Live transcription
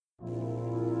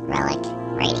Relic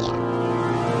Radio.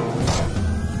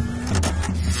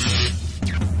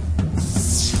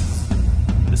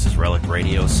 This is Relic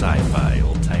Radio Sci-Fi,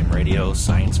 old-time radio,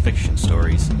 science fiction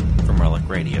stories from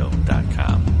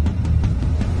RelicRadio.com.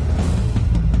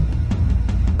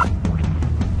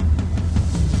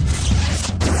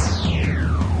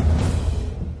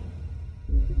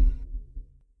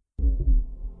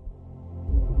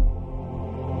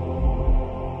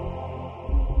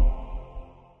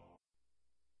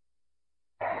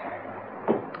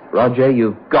 Roger,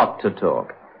 you've got to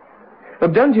talk.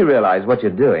 Look, don't you realize what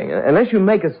you're doing? Unless you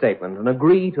make a statement and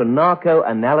agree to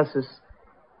narco-analysis,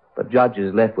 the judge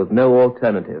is left with no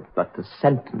alternative but to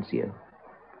sentence you.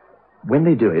 When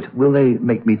they do it, will they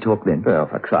make me talk then? Oh,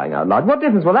 for crying out loud. What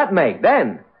difference will that make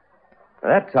then? At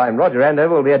that time, Roger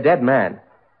Andover will be a dead man.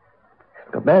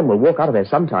 A man will walk out of there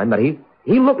sometime, but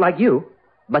he'll look like you,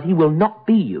 but he will not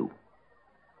be you.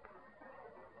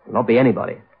 He'll not be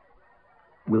anybody.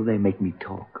 Will they make me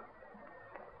talk?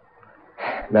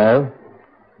 No.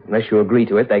 Unless you agree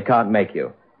to it, they can't make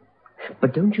you.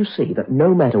 But don't you see that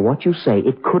no matter what you say,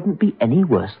 it couldn't be any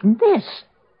worse than this?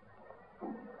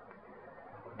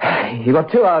 You've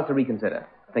got 2 hours to reconsider.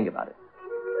 Think about it.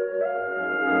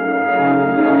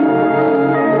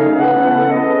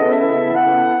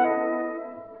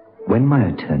 When my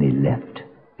attorney left,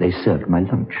 they served my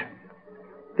lunch.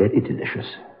 Very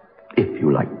delicious, if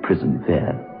you like prison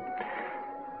fare.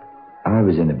 I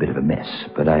was in a bit of a mess,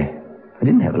 but I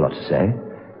didn't have a lot to say.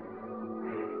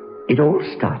 It all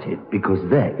started because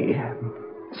they,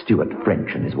 Stuart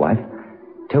French and his wife,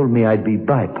 told me I'd be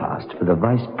bypassed for the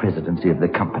vice presidency of the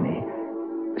company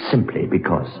simply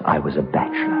because I was a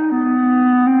bachelor.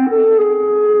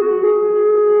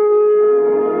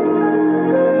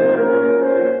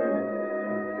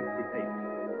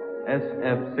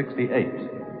 SF-68.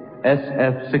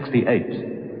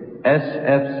 SF-68.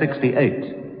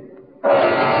 SF-68.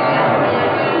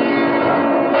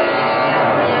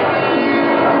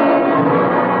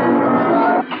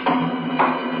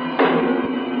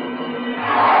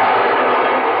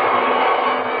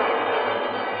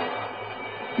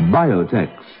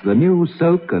 Biotex, the new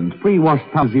soak and pre-wash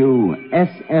powder,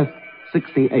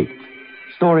 SF-68.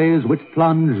 Stories which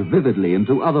plunge vividly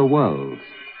into other worlds,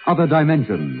 other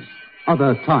dimensions,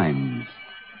 other times.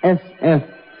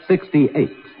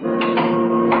 SF-68.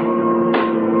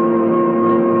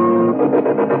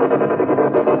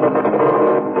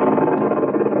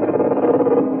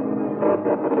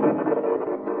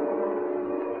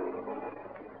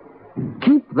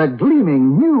 Keep the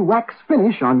gleaming new wax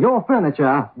finish on your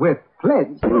furniture with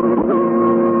Pledge.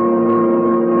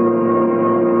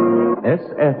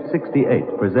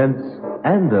 SF-68 presents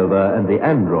Andover and the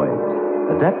Android,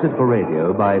 adapted for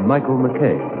radio by Michael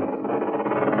McKay.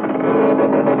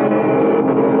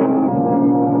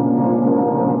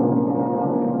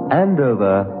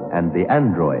 Andover and the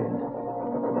Android.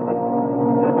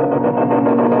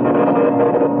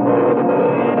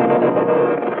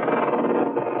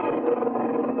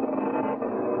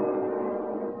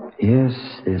 Yes,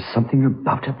 there's something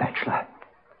about a bachelor.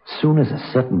 Soon as a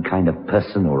certain kind of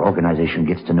person or organization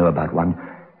gets to know about one,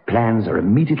 plans are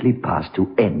immediately passed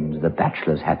to end the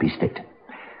bachelor's happy state.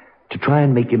 To try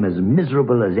and make him as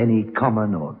miserable as any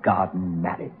common or garden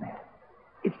married man.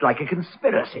 It's like a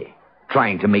conspiracy,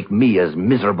 trying to make me as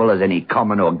miserable as any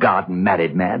common or garden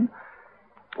married man.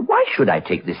 Why should I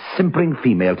take this simpering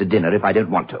female to dinner if I don't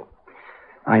want to?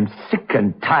 I'm sick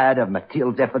and tired of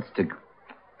Mathilde's efforts to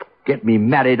get me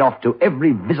married off to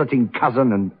every visiting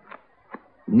cousin and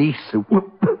niece who...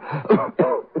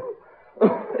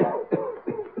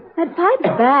 That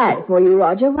pipe's bad for you,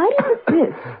 Roger. Why do you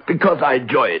persist? Because I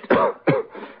enjoy it.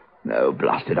 No,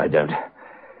 blast it, I don't.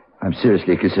 I'm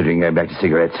seriously considering going back to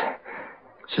cigarettes.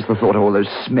 It's just the thought of all those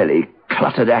smelly,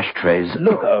 cluttered ashtrays.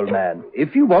 Look, old man,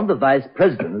 if you want the vice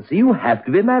presidency, you have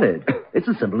to be married. It's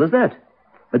as simple as that.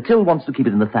 Mathilde wants to keep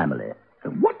it in the family.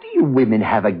 What do you women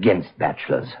have against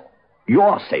bachelors?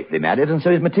 You're safely married, and so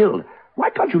is Mathilde.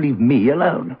 Why can't you leave me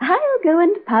alone? I'll go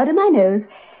and powder my nose.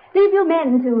 Leave your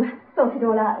men to sort it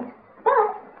all out.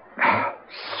 But...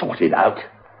 Sort it out?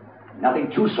 Nothing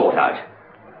to sort out.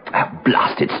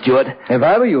 Blast it, Stuart. If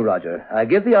I were you, Roger, I'd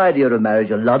give the idea of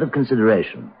marriage a lot of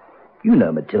consideration. You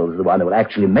know Mathilde's the one who will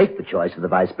actually make the choice of the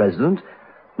vice president.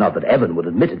 Not that Evan would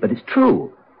admit it, but it's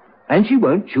true. And she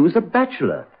won't choose a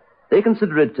bachelor. They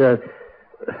consider it,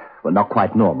 well, not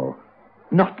quite normal.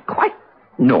 Not quite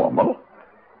normal?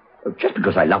 Just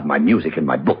because I love my music and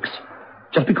my books.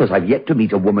 Just because I've yet to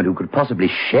meet a woman who could possibly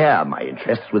share my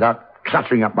interests without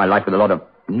cluttering up my life with a lot of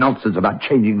nonsense about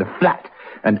changing the flat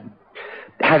and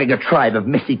having a tribe of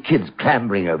messy kids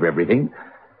clambering over everything.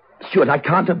 Stuart, I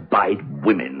can't abide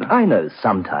women. I know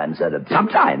sometimes they're...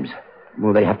 Sometimes.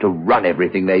 Well, they have to run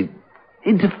everything. They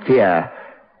interfere.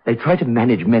 They try to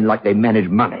manage men like they manage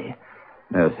money.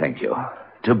 No, thank you.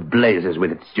 To blazes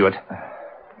with it, Stuart.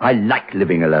 I like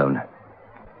living alone.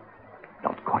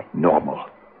 Not quite normal.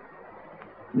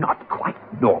 Not quite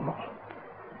normal.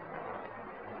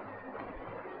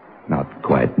 Not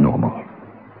quite normal.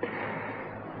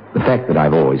 The fact that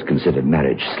I've always considered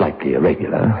marriage slightly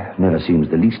irregular never seems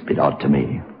the least bit odd to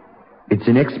me. It's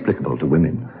inexplicable to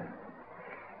women.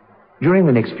 During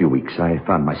the next few weeks, I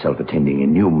found myself attending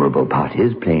innumerable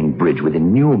parties, playing bridge with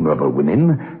innumerable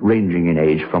women, ranging in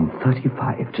age from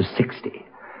 35 to 60,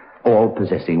 all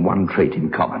possessing one trait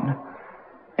in common: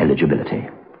 eligibility.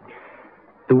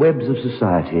 The webs of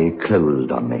society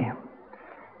closed on me.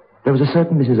 There was a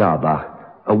certain Mrs. Arbach,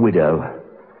 a widow.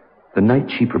 The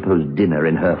night she proposed dinner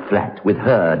in her flat, with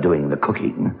her doing the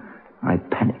cooking, I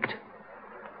panicked.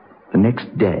 The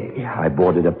next day, I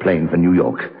boarded a plane for New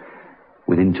York.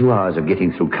 Within 2 hours of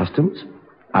getting through customs,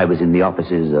 I was in the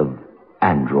offices of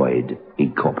Android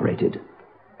Incorporated.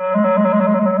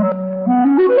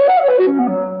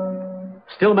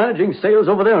 Still managing sales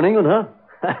over there in England, huh?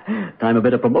 Time a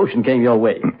bit of promotion came your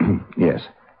way. Yes.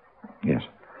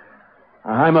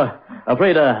 I'm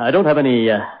afraid I don't have any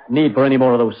need for any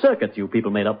more of those circuits you people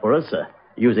made up for us,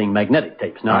 using magnetic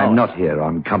tapes now. I'm not here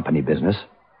on company business.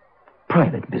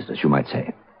 Private business, you might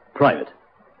say. Private?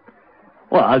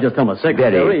 Well, I'll just tell my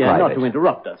secretary Very not private. to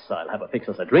interrupt us. I'll have her fix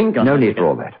us a drink. No need for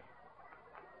all that.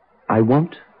 I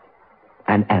want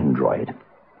an android.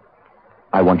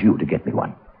 I want you to get me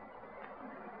one.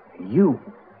 You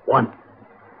want...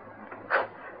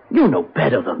 You know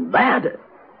better than that.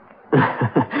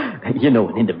 You know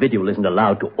an individual isn't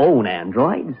allowed to own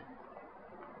androids.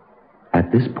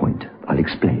 At this point, I'll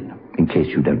explain, in case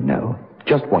you don't know,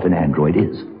 just what an android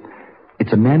is.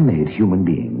 It's a man-made human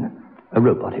being. A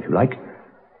robot, if you like.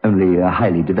 Only a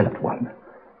highly developed one.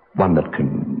 One that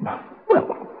can,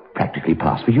 well, practically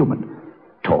pass for human.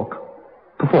 Talk.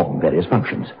 Perform various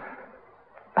functions.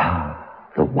 Ah,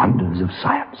 the wonders of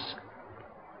science.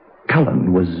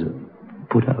 Cullen was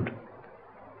put out.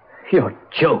 You're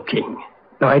joking.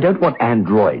 No, I don't want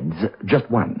androids, just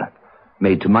one.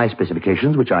 Made to my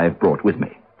specifications, which I have brought with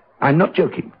me. I'm not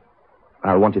joking.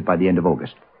 I'll want it by the end of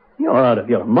August. You're out of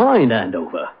your mind,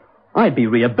 Andover. I'd be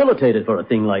rehabilitated for a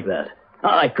thing like that.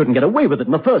 I couldn't get away with it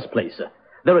in the first place.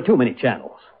 There are too many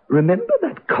channels. Remember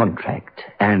that contract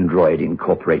Android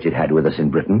Incorporated had with us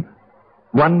in Britain?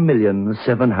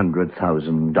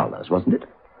 $1,700,000, wasn't it?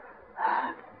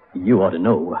 You ought to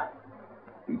know.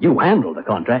 You handled the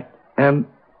contract.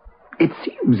 It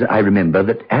seems I remember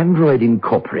that Android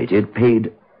Incorporated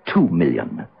paid $2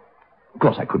 million. Of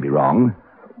course, I could be wrong.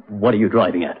 What are you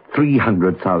driving at?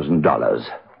 $300,000.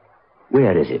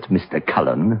 Where is it, Mr.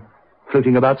 Cullen?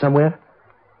 Floating about somewhere?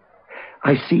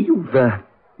 I see you've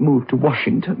moved to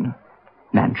Washington.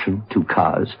 Mansion, 2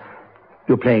 cars.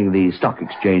 You're playing the stock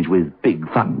exchange with big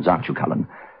funds, aren't you, Cullen?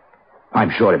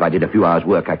 I'm sure if I did a few hours'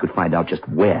 work, I could find out just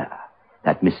where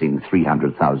that missing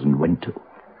 $300,000 went to.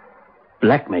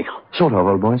 Blackmail? Sort of,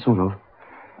 old boy, sort of.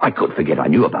 I could forget I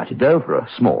knew about it, though, for a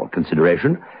small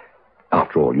consideration.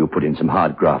 After all, you put in some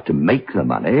hard graft to make the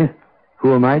money.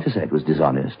 Who am I to say it was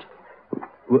dishonest?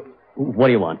 What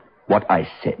do you want? What I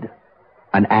said.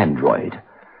 An android.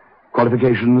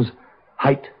 Qualifications: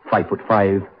 height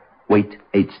 5'5", weight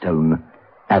 8 stone,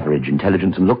 average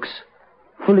intelligence and looks,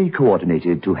 fully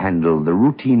coordinated to handle the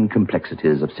routine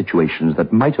complexities of situations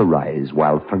that might arise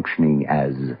while functioning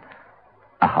as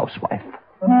a housewife.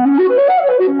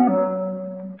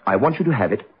 I want you to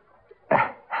have it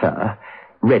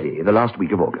ready the last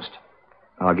week of August.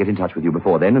 I'll get in touch with you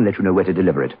before then and let you know where to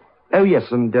deliver it. Oh,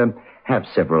 yes, and have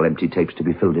several empty tapes to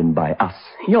be filled in by us.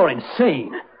 You're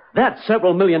insane. That's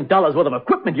several $1 million worth of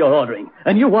equipment you're ordering.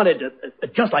 And you want it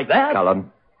just like that?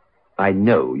 Cullen, I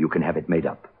know you can have it made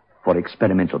up for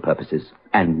experimental purposes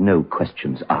and no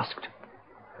questions asked.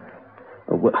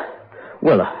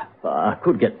 I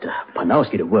could get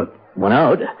Panowski to work one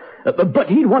out. But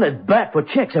he'd want it back for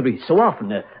checks every so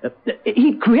often.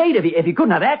 He'd create if he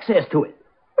couldn't have access to it.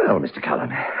 Well, Mr.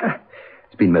 Cullen,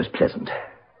 it's been most pleasant.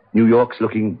 New York's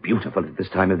looking beautiful at this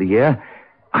time of the year.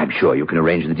 I'm sure you can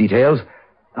arrange the details.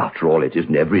 After all, it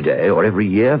isn't every day, or every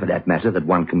year, for that matter, that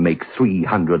one can make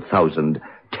 300,000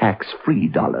 tax-free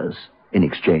dollars in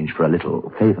exchange for a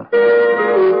little favor.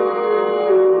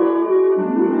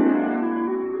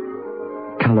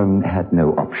 Cullen had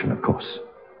no option, of course.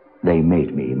 They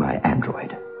made me my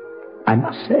android. I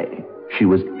must say, she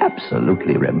was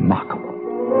absolutely remarkable.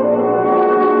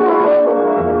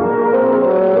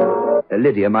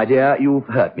 Lydia, my dear, you've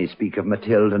heard me speak of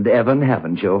Mathilde and Evan,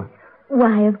 haven't you?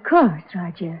 Why, of course,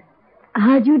 Roger.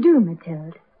 How do you do,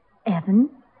 Mathilde? Evan,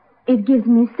 it gives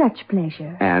me such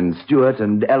pleasure. And Stuart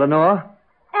and Eleanor?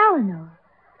 Eleanor,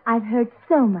 I've heard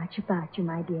so much about you,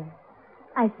 my dear.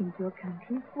 I think your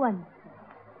country's wonderful.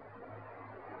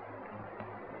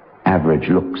 Average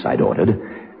looks, I'd ordered,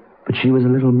 but she was a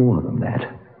little more than that.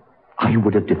 I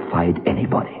would have defied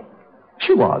anybody.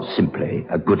 She was simply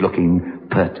a good-looking,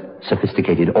 pert,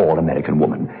 sophisticated, all-American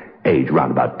woman, aged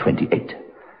round about 28.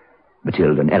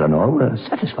 Mathilde and Eleanor were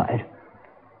satisfied.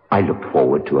 I looked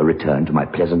forward to a return to my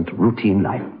pleasant, routine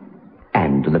life,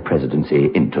 and to the presidency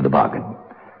into the bargain.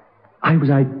 I was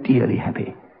ideally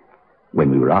happy. When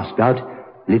we were asked out,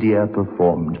 Lydia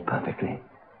performed perfectly.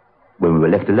 When we were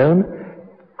left alone,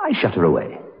 I shut her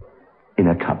away, in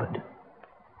a cupboard.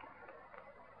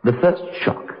 The first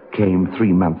shock came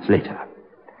 3 months later.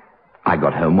 I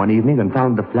got home one evening and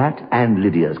found the flat and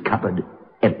Lydia's cupboard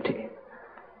empty.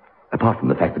 Apart from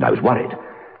the fact that I was worried,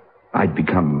 I'd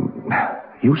become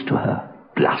used to her.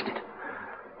 Blasted.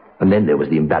 And then there was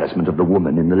the embarrassment of the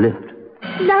woman in the lift.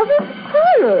 Now, this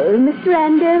quarrel, Mr.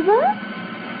 Andover.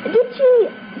 Did she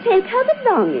take her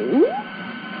belongings?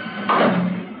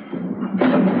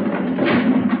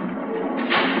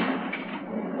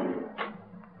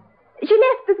 She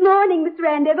left this morning, Mr.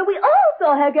 Andover. We all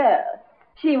saw her go.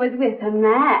 She was with a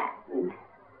man.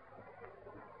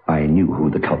 I knew who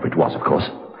the culprit was, of course.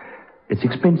 It's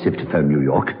expensive to phone New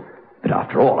York, but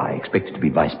after all, I expected to be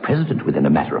vice president within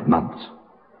a matter of months.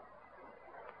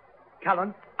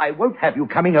 Cullen, I won't have you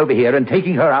coming over here and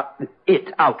taking her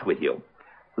out with you.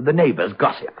 The neighbors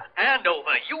gossip.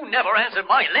 Andover, you never answered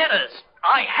my letters.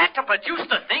 I had to produce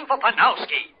the thing for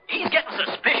Panowski. He's getting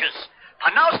suspicious.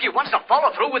 Panowski wants to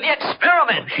follow through with the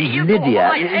experiment. She's He'll go over Lydia.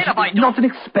 my head if I It's don't. not an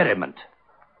experiment.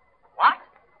 What?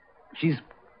 She's...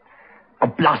 Oh,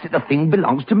 blast it, the thing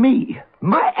belongs to me.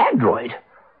 My android.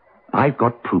 I've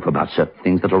got proof about certain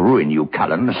things that'll ruin you,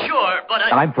 Cullen. Sure, but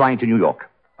I'm flying to New York.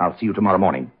 I'll see you tomorrow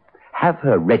morning. Have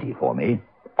her ready for me,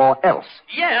 or else.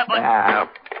 Yeah, but...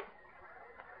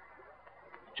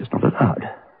 Just not allowed.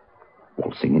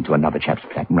 Waltzing into another chap's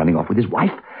flat and running off with his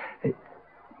wife.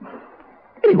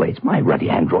 Anyway, it's my ruddy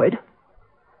android.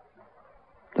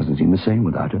 Doesn't seem the same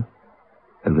without her.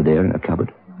 Over there in a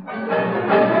cupboard.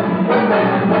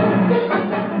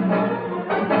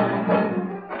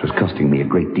 It was costing me a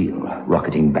great deal,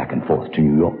 rocketing back and forth to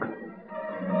New York.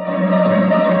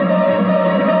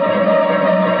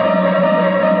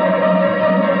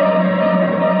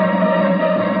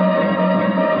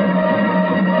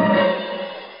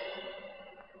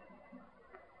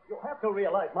 To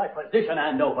realize my position,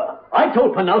 Andover. I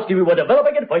told Panowski we were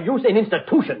developing it for use in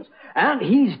institutions, and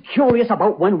he's curious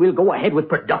about when we'll go ahead with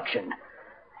production.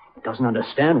 He doesn't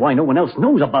understand why no one else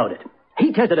knows about it.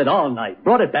 He tested it all night,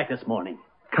 brought it back this morning.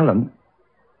 Cullen,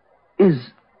 is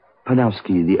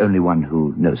Panowski the only one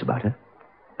who knows about her?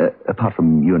 Apart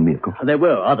from you and me, of course. There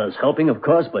were others helping, of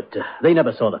course, but they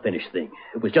never saw the finished thing.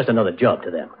 It was just another job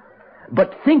to them.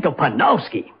 But think of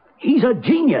Panowski. He's a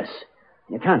genius.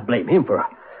 You can't blame him for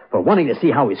wanting to see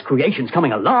how his creation's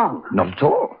coming along. Not at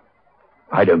all.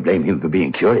 I don't blame him for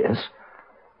being curious.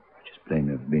 I just blame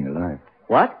him for being alive.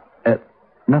 What?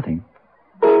 Nothing.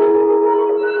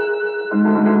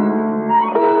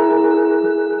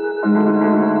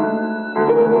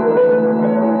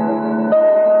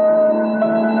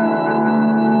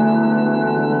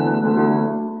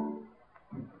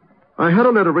 I had a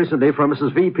letter recently from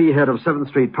Mrs. V.P., head of 7th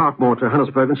Street, Parkmore,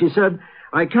 Johannesburg, and she said,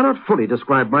 I cannot fully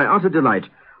describe my utter delight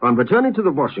on returning to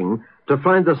the washing to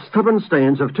find the stubborn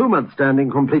stains of 2 months' standing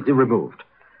completely removed.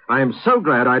 I am so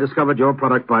glad I discovered your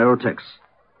product, Biotex.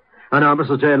 And now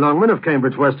Mrs. J. Longman of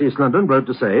Cambridge, West East London, wrote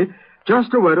to say,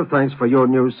 just a word of thanks for your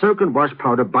new soak and wash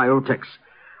powder, Biotex.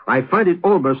 I find it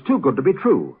almost too good to be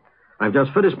true. I've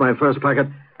just finished my first packet,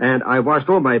 and I washed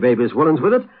all my baby's woolens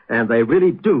with it, and they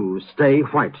really do stay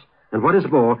white. And what is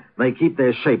more, they keep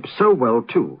their shape so well,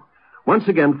 too. Once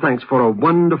again, thanks for a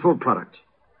wonderful product.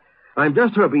 I'm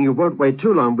just hoping you won't wait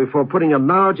too long before putting a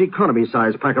large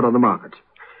economy-size packet on the market.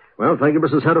 Well, thank you,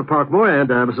 Mrs. Head of Parkmore, and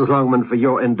Mrs. Longman, for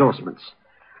your endorsements.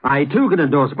 I, too, can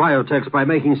endorse Biotex by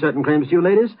making certain claims to you,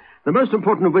 ladies, the most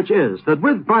important of which is that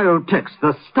with Biotex,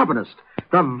 the stubbornest,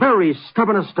 the very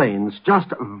stubbornest stains just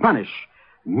vanish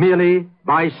merely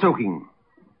by soaking.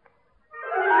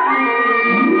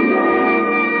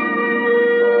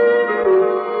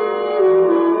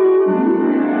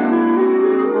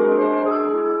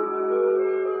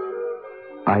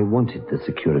 I wanted the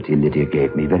security Lydia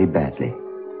gave me very badly.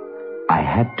 I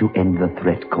had to end the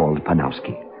threat called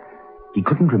Panowski. He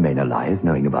couldn't remain alive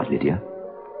knowing about Lydia.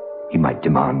 He might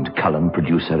demand Cullen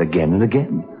produce her again and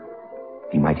again.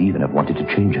 He might even have wanted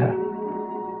to change her.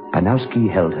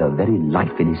 Panowski held her very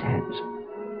life in his hands.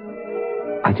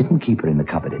 I didn't keep her in the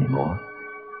cupboard anymore.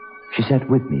 She sat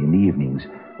with me in the evenings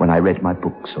when I read my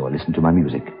books or listened to my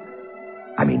music.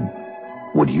 I mean,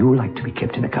 would you like to be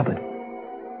kept in a cupboard?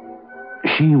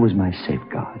 She was my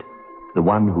safeguard, the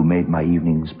one who made my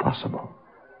evenings possible.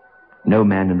 No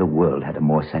man in the world had a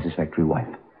more satisfactory wife.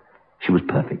 She was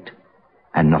perfect,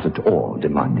 and not at all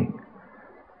demanding.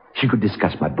 She could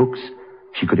discuss my books,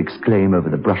 she could exclaim over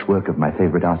the brushwork of my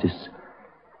favorite artists,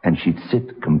 and she'd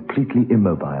sit completely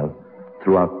immobile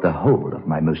throughout the whole of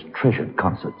my most treasured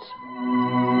concerts.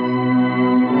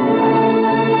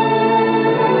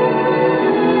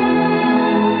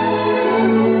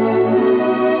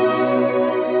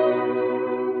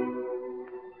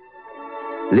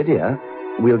 Lydia,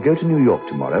 we'll go to New York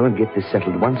tomorrow and get this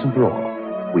settled once and for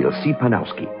all. We'll see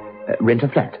Panowski. Rent a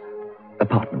flat.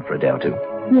 Apartment for a day or two.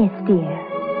 Yes, dear.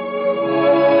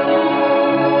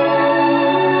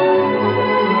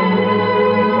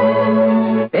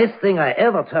 Best thing I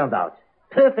ever turned out.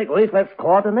 Perfect reflex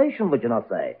coordination, would you not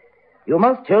say? You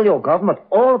must tell your government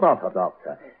all about her,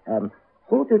 Doctor.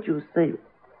 Who did you say?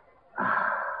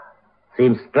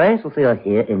 Seems strange to see her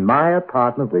here in my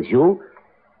apartment with you.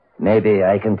 Maybe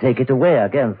I can take it away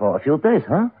again for a few days,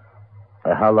 huh?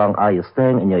 How long are you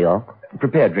staying in New York?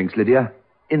 Prepare drinks, Lydia.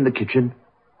 In the kitchen.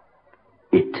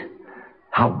 It.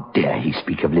 How dare he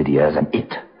speak of Lydia as an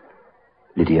it?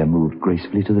 Lydia moved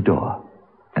gracefully to the door,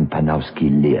 and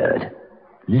Panowski leered.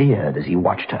 Leered as he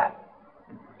watched her.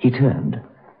 He turned,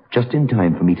 just in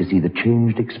time for me to see the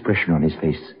changed expression on his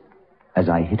face as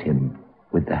I hit him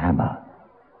with the hammer.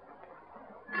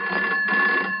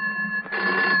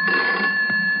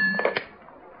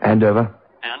 Andover.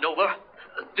 Andover?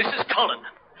 This is Cullen.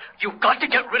 You've got to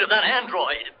get rid of that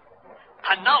android.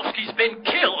 Panowski's been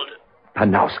killed.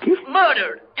 Panowski?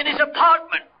 Murdered in his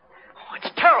apartment. Oh,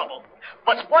 it's terrible.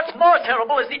 But what's more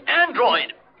terrible is the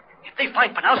android. If they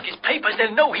find Panowski's papers,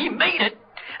 they'll know he made it.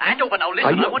 Andover, now listen.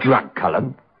 Are you drunk,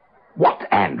 Cullen?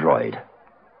 What android?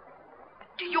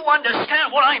 Do you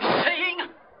understand what I'm saying?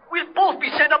 We'll both be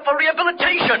sent up for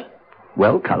rehabilitation.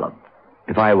 Well, Cullen,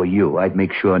 if I were you, I'd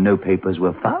make sure no papers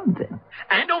were found then.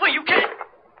 Andover, you can't.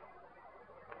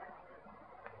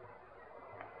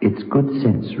 It's good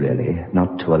sense, really,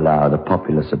 not to allow the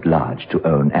populace at large to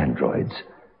own androids.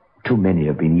 Too many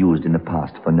have been used in the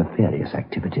past for nefarious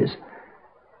activities.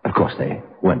 Of course, they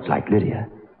weren't like Lydia.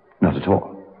 Not at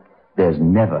all. There's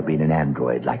never been an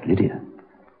android like Lydia.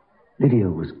 Lydia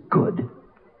was good.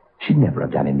 She'd never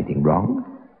have done anything wrong.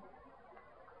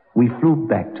 We flew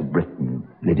back to Britain,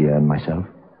 Lydia and myself,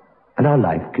 and our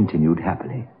life continued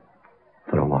happily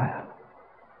for a while.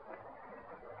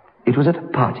 It was at a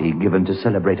party given to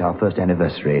celebrate our first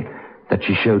anniversary that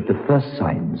she showed the first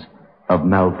signs of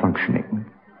malfunctioning.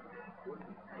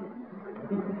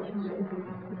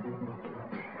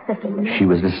 She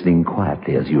was listening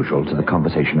quietly as usual to the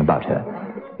conversation about her.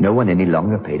 No one any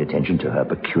longer paid attention to her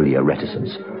peculiar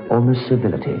reticence, almost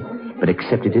civility, but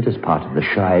accepted it as part of the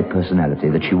shy personality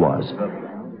that she was.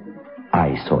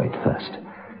 I saw it first.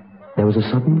 There was a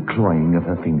sudden clawing of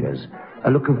her fingers,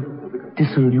 a look of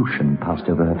dissolution passed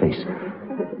over her face.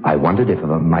 I wondered if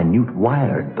a minute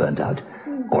wire had burnt out,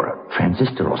 or a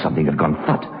transistor or something had gone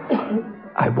fut.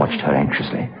 I watched her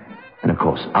anxiously, and of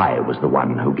course I was the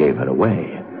one who gave her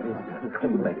away.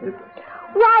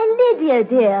 Why, Lydia,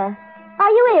 dear, are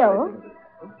you ill?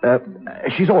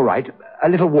 She's all right. A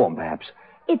little warm, perhaps.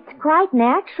 It's quite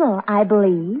natural, I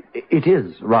believe. It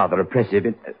is rather oppressive.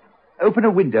 Open a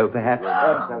window, perhaps.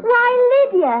 Why,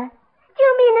 Lydia, do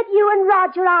you mean that you and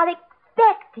Roger are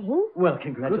expecting? Well,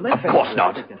 congratulations. Of course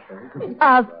not.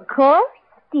 Of course,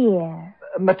 dear.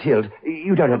 Mathilde,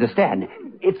 you don't understand.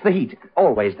 It's the heat.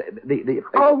 Always.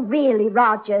 Oh, really,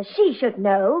 Roger, she should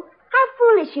know. How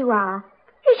foolish you are.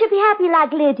 You should be happy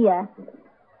like Lydia.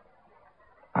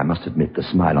 I must admit the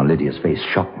smile on Lydia's face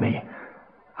shocked me.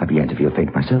 I began to feel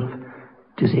faint myself.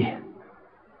 Dizzy.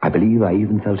 I believe I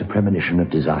even felt a premonition of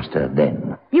disaster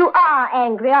then. You are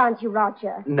angry, aren't you,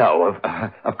 Roger? No,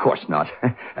 of course not.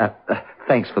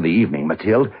 Thanks for the evening,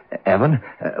 Mathilde. Evan,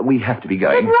 we have to be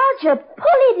going. But, Roger,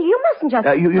 poor Lydia, you mustn't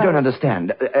just... You don't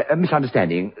understand. A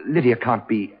misunderstanding. Lydia can't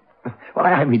be... Well,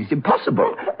 I mean, it's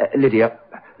impossible. Lydia,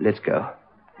 let's go.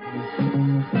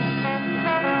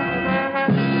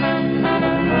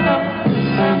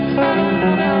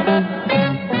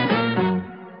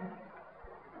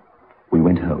 We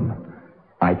went home.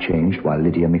 I changed while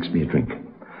Lydia mixed me a drink.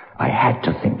 I had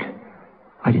to think.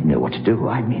 I didn't know what to do.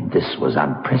 I mean, this was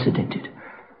unprecedented.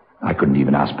 I couldn't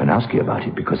even ask Panowski about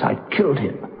it because I'd killed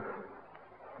him.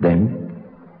 Then,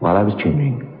 while I was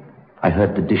changing, I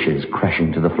heard the dishes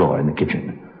crashing to the floor in the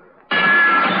kitchen.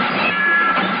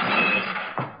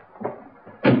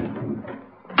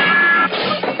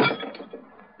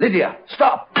 Lydia,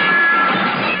 stop!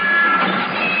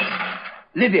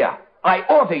 Lydia, I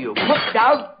order you, put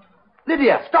down...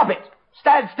 Lydia, stop it!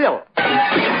 Stand still!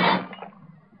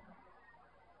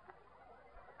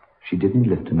 She didn't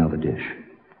lift another dish.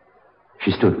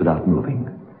 She stood without moving,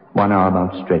 one arm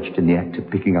outstretched in the act of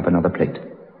picking up another plate,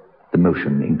 the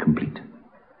motion incomplete.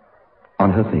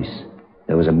 On her face,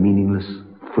 there was a meaningless,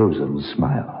 frozen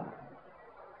smile.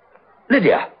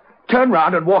 Lydia, turn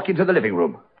round and walk into the living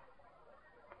room.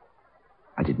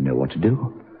 I didn't know what to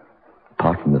do.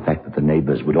 Apart from the fact that the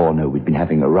neighbors would all know we'd been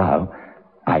having a row,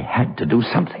 I had to do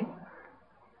something.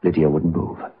 Lydia wouldn't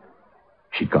move.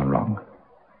 She'd gone wrong.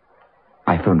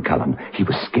 I phoned Cullen. He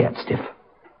was scared stiff.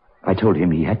 I told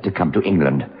him he had to come to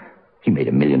England. He made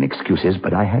a million excuses,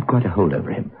 but I had quite a hold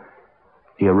over him.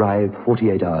 He arrived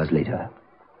 48 hours later.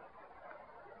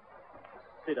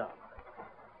 Sit down.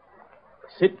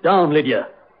 Sit down, Lydia.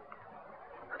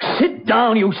 Sit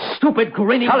down, you stupid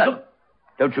grinning... Cullen!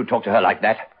 Don't you talk to her like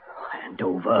that.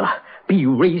 Andover, be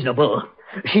reasonable.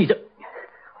 She's a...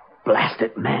 Blast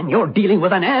it, man, you're dealing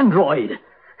with an android.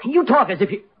 You talk as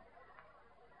if you...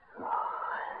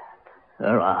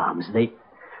 Her arms, they...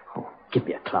 Oh, give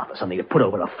me a cloth or something to put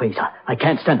over her face. I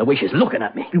can't stand the way she's looking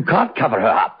at me. You can't cover her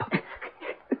up.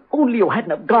 If only you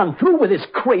hadn't have gone through with this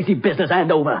crazy business,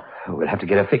 Andover. We'll have to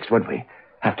get her fixed, won't we?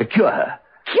 Have to cure her.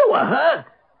 Cure her?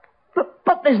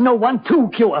 But there's no one to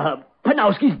cure her.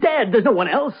 Panowski's dead. There's no one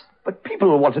else. But people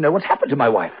will want to know what's happened to my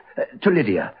wife, to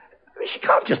Lydia. She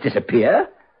can't just disappear.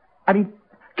 I mean,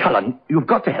 Cullen, you've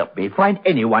got to help me. Find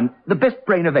anyone, the best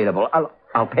brain available.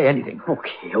 I'll pay anything.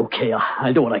 Okay.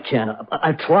 I'll do what I can.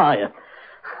 I'll try.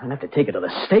 I'll have to take her to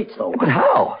the States, though. But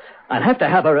how? I'll have to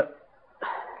have her...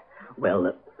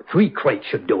 3 crates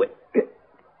should do it.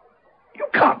 You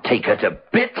can't take her to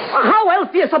bits. How else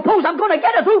do you suppose I'm going to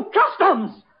get her through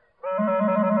customs?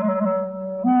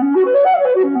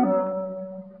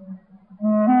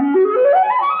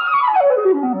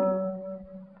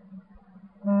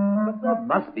 There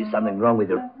must be something wrong with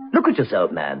you. Look at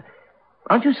yourself, man.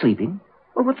 Aren't you sleeping?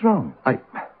 Well, what's wrong?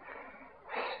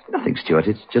 Nothing, Stuart.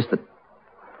 It's just that...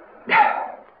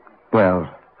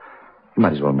 Well, you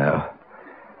might as well know.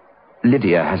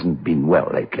 Lydia hasn't been well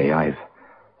lately. I've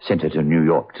sent her to New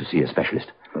York to see a specialist.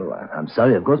 Oh, I'm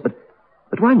sorry, of course, but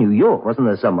why New York? Wasn't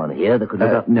there someone here that could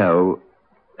look up... No.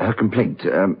 Her complaint,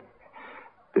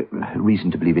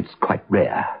 reason to believe it's quite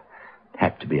rare.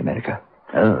 Had to be America.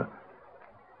 Oh,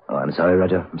 I'm sorry,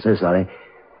 Roger. I'm so sorry.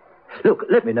 Look,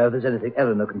 let me know if there's anything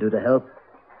Eleanor can do to help.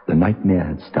 The nightmare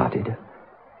had started.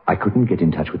 I couldn't get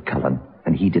in touch with Cullen,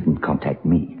 and he didn't contact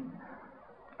me.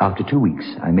 After 2 weeks,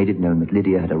 I made it known that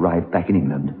Lydia had arrived back in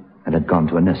England and had gone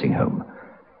to a nursing home.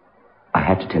 I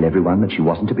had to tell everyone that she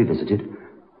wasn't to be visited,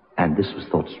 and this was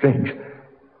thought strange,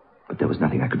 but there was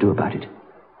nothing I could do about it.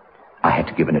 I had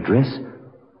to give an address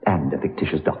and a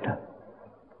fictitious doctor.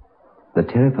 The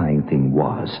terrifying thing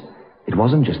was, it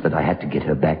wasn't just that I had to get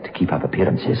her back to keep up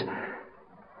appearances.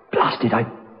 Blast it, I'd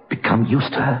become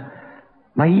used to her.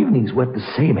 My evenings weren't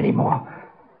the same anymore.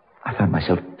 I found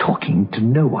myself talking to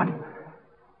no one.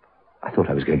 I thought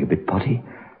I was going a bit potty.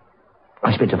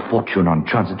 I spent a fortune on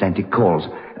transatlantic calls.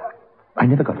 I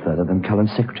never got further than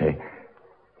Cullen's secretary.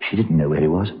 She didn't know where he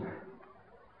was.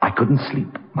 I couldn't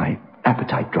sleep. My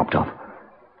appetite dropped off.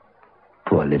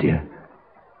 Poor Lydia.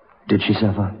 Did she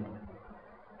suffer?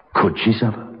 Could she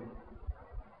suffer?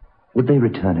 Would they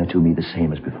return her to me the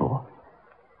same as before?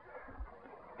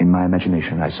 In my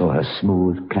imagination, I saw her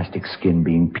smooth plastic skin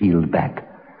being peeled back,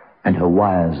 and her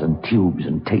wires and tubes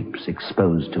and tapes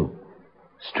exposed to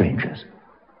strangers.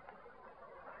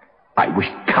 I wish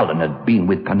Cullen had been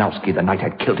with Panowski the night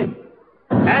I'd killed him.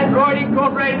 Android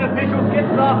Incorporated official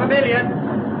skips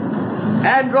 $500,000.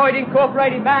 Android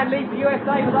Incorporated man leaves the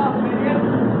USA with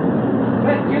 $500,000.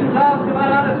 Questions asked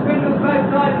about other swindles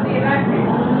both sides of the Atlantic.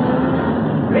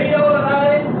 Read all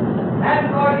about it.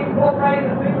 Android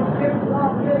Incorporated official skips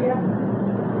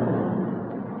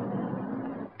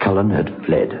 $500,000. Cullen had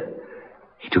fled.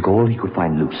 He took all he could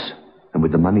find loose, and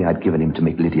with the money I'd given him to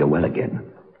make Lydia well again,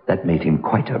 that made him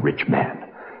quite a rich man.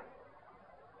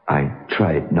 I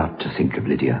tried not to think of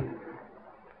Lydia.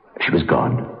 She was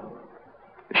gone.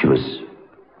 She was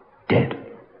dead.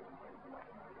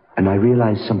 And I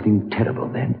realized something terrible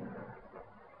then.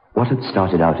 What had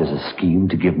started out as a scheme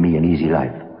to give me an easy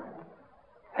life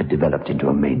had developed into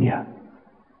a mania.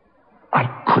 I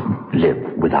couldn't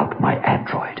live without my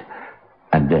android.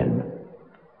 And then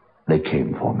they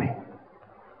came for me.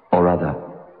 Or rather,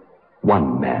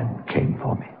 One man came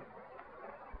for me.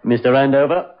 Mr.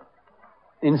 Andover,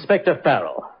 Inspector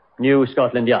Farrell, New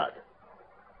Scotland Yard.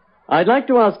 I'd like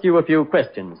to ask you a few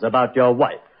questions about your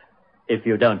wife, if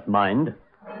you don't mind.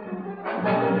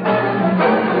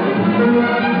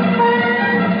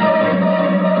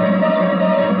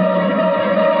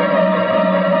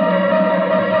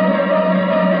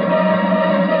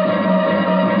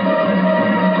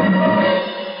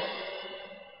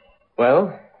 Well,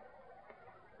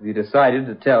 have you decided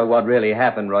to tell what really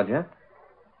happened, Roger?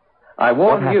 I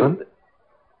warned What you... happened?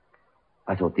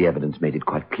 I thought the evidence made it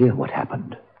quite clear what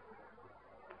happened.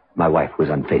 My wife was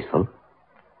unfaithful,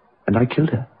 and I killed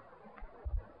her.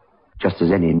 Just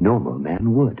as any normal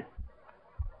man would.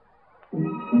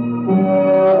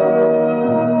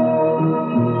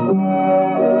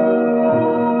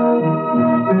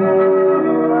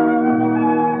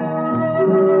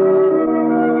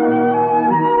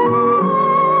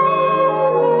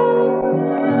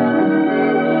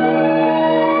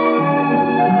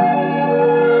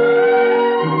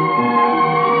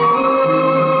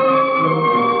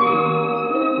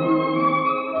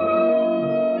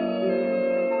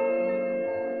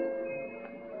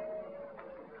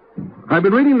 I've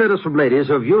been reading letters from ladies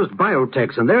who have used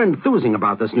Biotex, and they're enthusing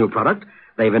about this new product.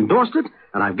 They've endorsed it,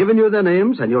 and I've given you their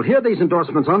names, and you'll hear these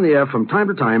endorsements on the air from time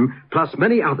to time, plus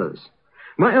many others.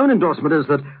 My own endorsement is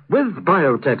that with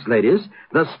Biotex, ladies,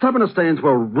 the stubborn stains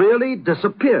will really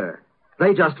disappear.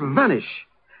 They just vanish,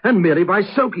 and merely by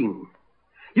soaking.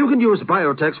 You can use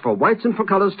Biotex for whites and for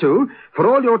colors, too, for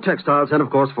all your textiles and, of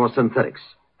course, for synthetics.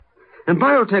 And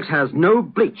Biotex has no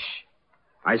bleach.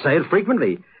 I say it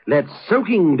frequently. Let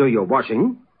soaking do your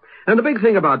washing. And the big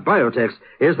thing about Biotex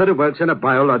is that it works in a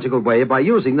biological way by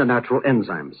using the natural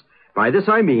enzymes. By this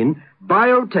I mean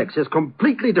Biotex is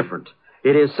completely different.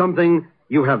 It is something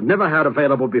you have never had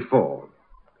available before.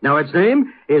 Now, its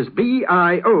name is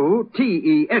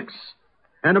Biotex.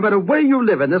 And no matter where you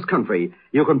live in this country,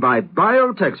 you can buy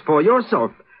Biotex for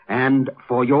yourself and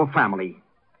for your family.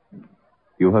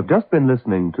 You have just been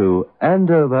listening to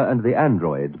Andover and the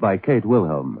Android by Kate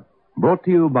Wilhelm. Brought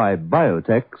to you by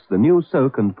Biotex, the new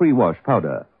soak and pre-wash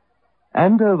powder.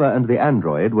 Andover and the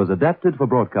Android was adapted for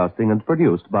broadcasting and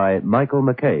produced by Michael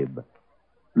McCabe.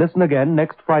 Listen again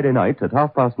next Friday night at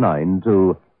 9:30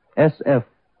 to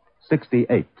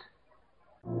SF68.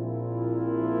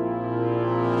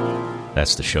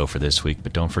 That's the show for this week,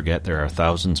 but don't forget there are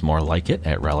thousands more like it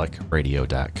at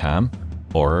relicradio.com.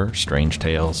 Horror, strange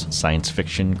tales, science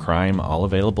fiction, crime, all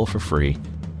available for free. If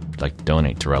you'd like to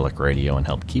donate to Relic Radio and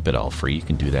help keep it all free, you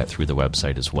can do that through the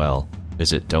website as well.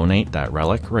 Visit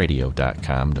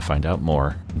donate.relicradio.com to find out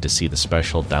more and to see the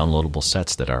special downloadable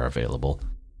sets that are available.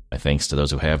 My thanks to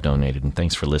those who have donated, and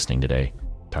thanks for listening today.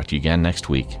 Talk to you again next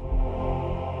week.